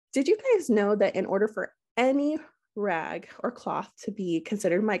Did you guys know that in order for any rag or cloth to be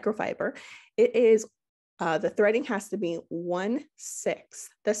considered microfiber, it is the threading has to be 1/6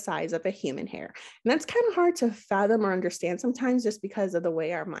 the size of a human hair. And that's kind of hard to fathom or understand sometimes just because of the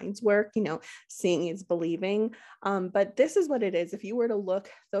way our minds work, seeing is believing. But this is what it is. If you were to look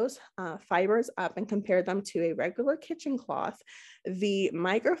those fibers up and compare them to a regular kitchen cloth, the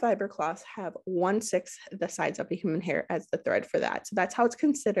microfiber cloths have 1/6 the size of a human hair as the thread for that. So that's how it's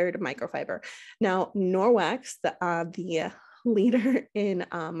considered microfiber. Now, Norwex, the leader in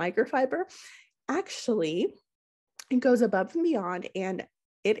microfiber, actually it goes above and beyond, and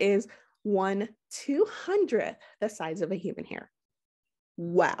it is 1/200th the size of a human hair.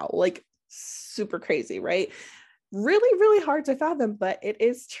 Wow, like super crazy, right? Really, really hard to fathom, but it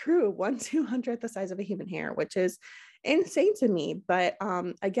is true. 1/200th the size of a human hair, which is insane to me. But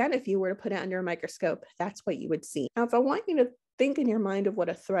again, if you were to put it under a microscope, that's what you would see. Now, if I want you to think in your mind of what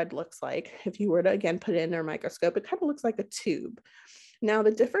a thread looks like, if you were to again put it under a microscope, it kind of looks like a tube. Now,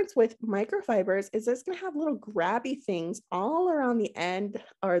 the difference with microfibers is it's going to have little grabby things all around the end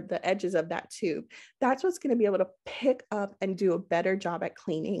or the edges of that tube. That's what's going to be able to pick up and do a better job at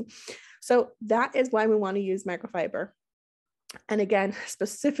cleaning. So that is why we want to use microfiber. And again,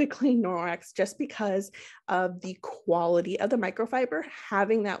 specifically Norwex, just because of the quality of the microfiber,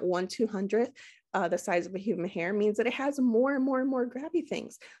 having that 1/200th the size of a human hair means that it has more and more and more grabby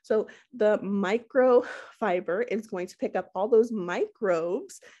things. So the microfiber is going to pick up all those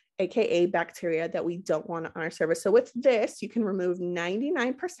microbes, AKA bacteria, that we don't want on our surface. So with this, you can remove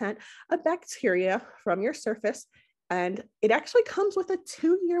 99% of bacteria from your surface. And it actually comes with a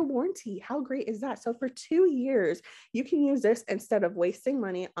 2-year warranty. How great is that? So for 2 years, you can use this instead of wasting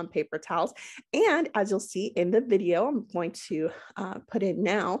money on paper towels. And as you'll see in the video, I'm going to put in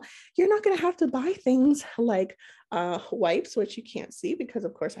now, you're not going to have to buy things like wipes, which you can't see because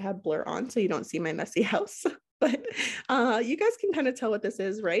of course I have blur on, so you don't see my messy house. But you guys can kind of tell what this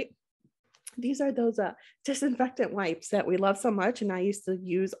is, right? These are those disinfectant wipes that we love so much. And I used to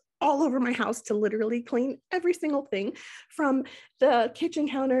use all over my house to literally clean every single thing from the kitchen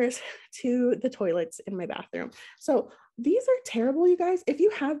counters to the toilets in my bathroom. So these are terrible, you guys. If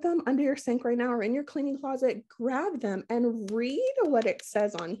you have them under your sink right now or in your cleaning closet, grab them and read what it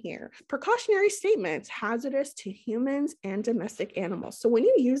says on here. Precautionary statements, hazardous to humans and domestic animals. So when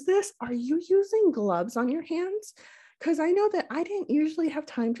you use this, are you using gloves on your hands? Because I know that I didn't usually have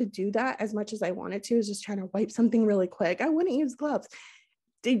time to do that as much as I wanted to, is just trying to wipe something really quick. I wouldn't use gloves.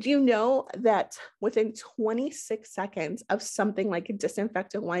 Did you know that within 26 seconds of something like a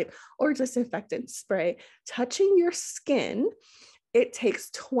disinfectant wipe or disinfectant spray touching your skin, it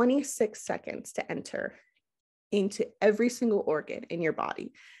takes 26 seconds to enter into every single organ in your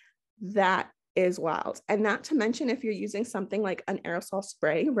body? That is wild. And not to mention, if you're using something like an aerosol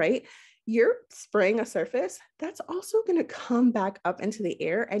spray, right? You're spraying a surface, that's also going to come back up into the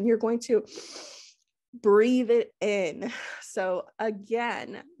air and you're going to breathe it in. So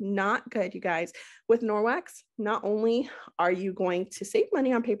again, not good, you guys. With Norwex, not only are you going to save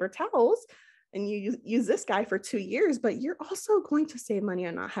money on paper towels and you use this guy for 2 years, but you're also going to save money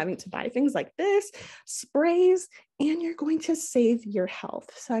on not having to buy things like this, sprays, and you're going to save your health.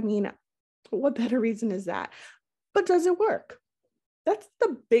 So I mean, what better reason is that? But does it work? That's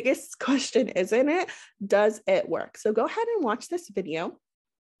the biggest question, isn't it? Does it work? So go ahead and watch this video.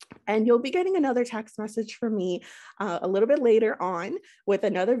 And you'll be getting another text message from me a little bit later on with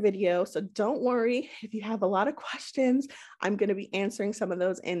another video. So don't worry if you have a lot of questions. I'm going to be answering some of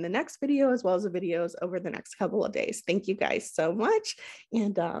those in the next video as well as the videos over the next couple of days. Thank you guys so much.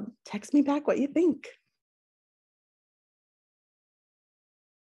 And text me back what you think.